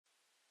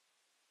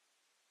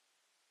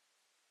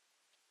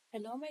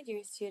Hello, my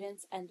dear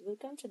students, and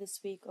welcome to this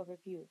week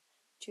overview.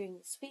 During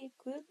this week,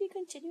 we'll be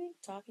continuing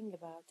talking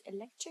about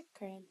electric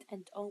current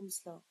and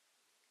Ohm's law.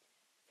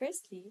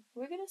 Firstly,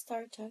 we're going to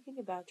start talking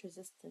about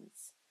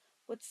resistance.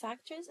 What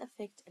factors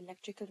affect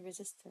electrical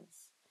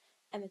resistance?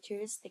 A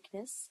material's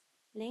thickness,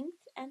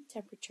 length, and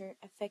temperature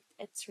affect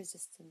its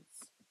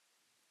resistance.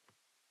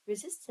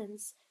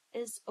 Resistance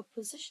is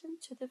opposition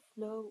to the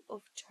flow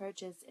of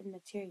charges in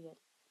material.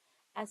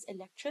 As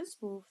electrons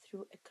move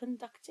through a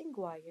conducting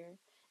wire,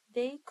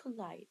 they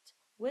collide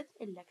with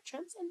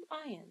electrons and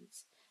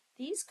ions.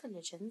 These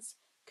collisions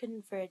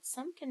convert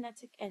some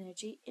kinetic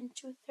energy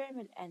into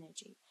thermal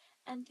energy,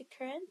 and the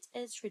current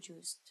is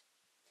reduced.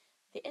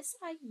 The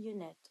SI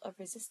unit of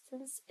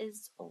resistance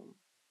is ohm.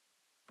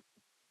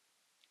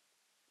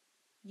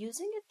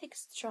 Using a thick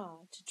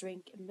straw to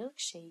drink a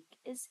milkshake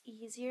is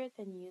easier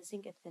than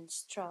using a thin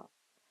straw.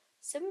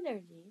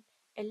 Similarly,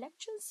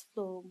 electrons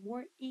flow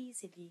more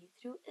easily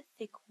through a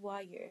thick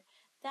wire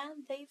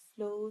than they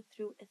flow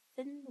through a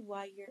thin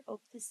wire of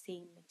the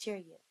same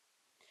material.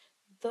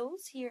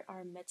 Those here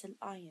are metal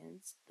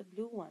ions, the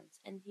blue ones,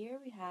 and here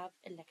we have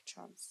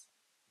electrons.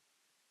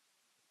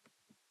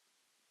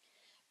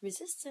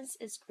 Resistance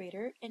is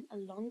greater in a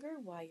longer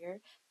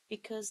wire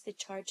because the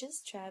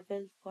charges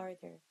travel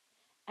farther.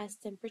 As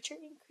temperature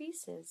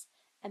increases,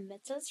 a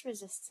metal's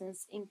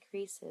resistance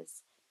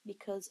increases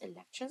because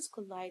electrons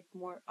collide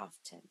more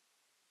often.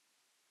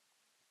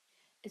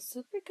 A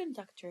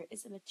superconductor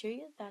is a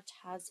material that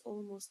has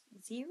almost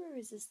zero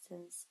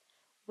resistance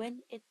when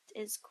it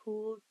is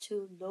cooled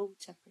to low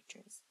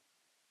temperatures.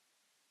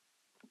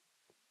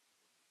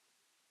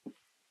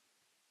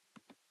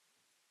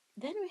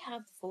 Then we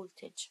have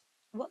voltage.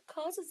 What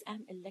causes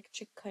an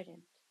electric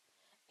current?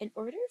 In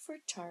order for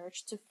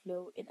charge to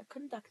flow in a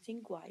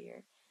conducting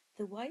wire,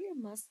 the wire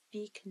must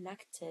be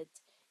connected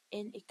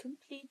in a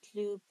complete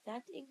loop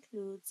that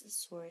includes a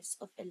source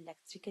of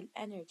electrical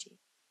energy.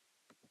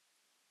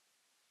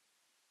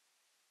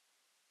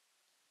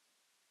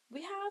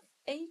 We have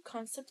a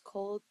concept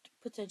called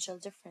potential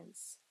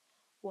difference.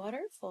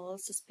 Water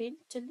falls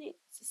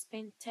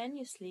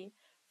spontaneously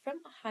from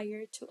a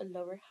higher to a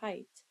lower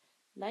height.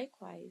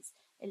 Likewise,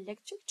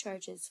 electric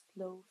charges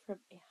flow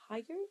from a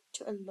higher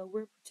to a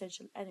lower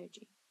potential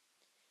energy.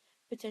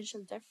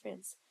 Potential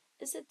difference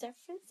is the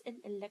difference in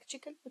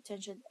electrical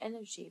potential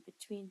energy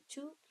between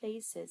two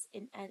places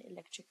in an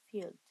electric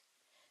field.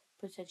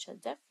 Potential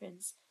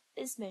difference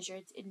is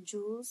measured in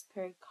joules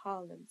per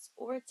coulombs,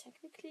 or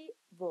technically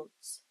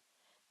volts.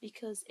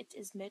 Because it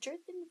is measured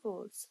in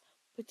volts,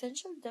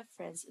 potential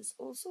difference is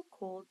also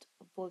called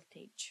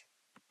voltage.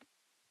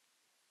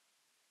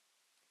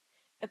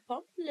 A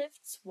pump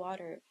lifts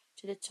water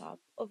to the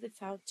top of the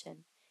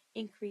fountain,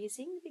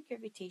 increasing the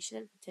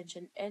gravitational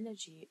potential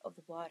energy of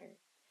the water.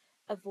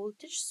 A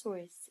voltage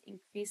source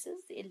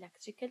increases the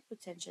electrical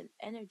potential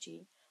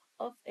energy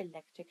of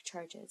electric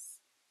charges.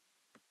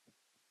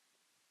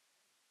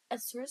 A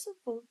source of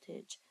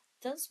voltage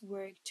does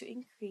work to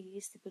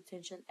increase the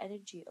potential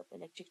energy of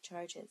electric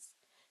charges.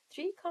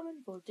 Three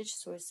common voltage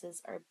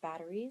sources are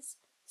batteries,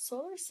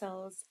 solar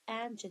cells,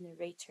 and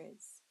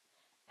generators.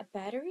 A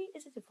battery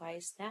is a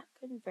device that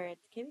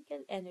converts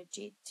chemical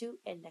energy to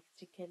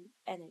electrical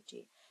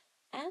energy.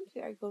 And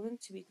we are going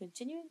to be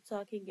continuing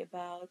talking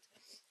about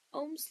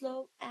Ohm's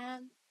law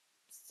and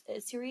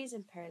series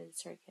and parallel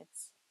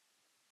circuits.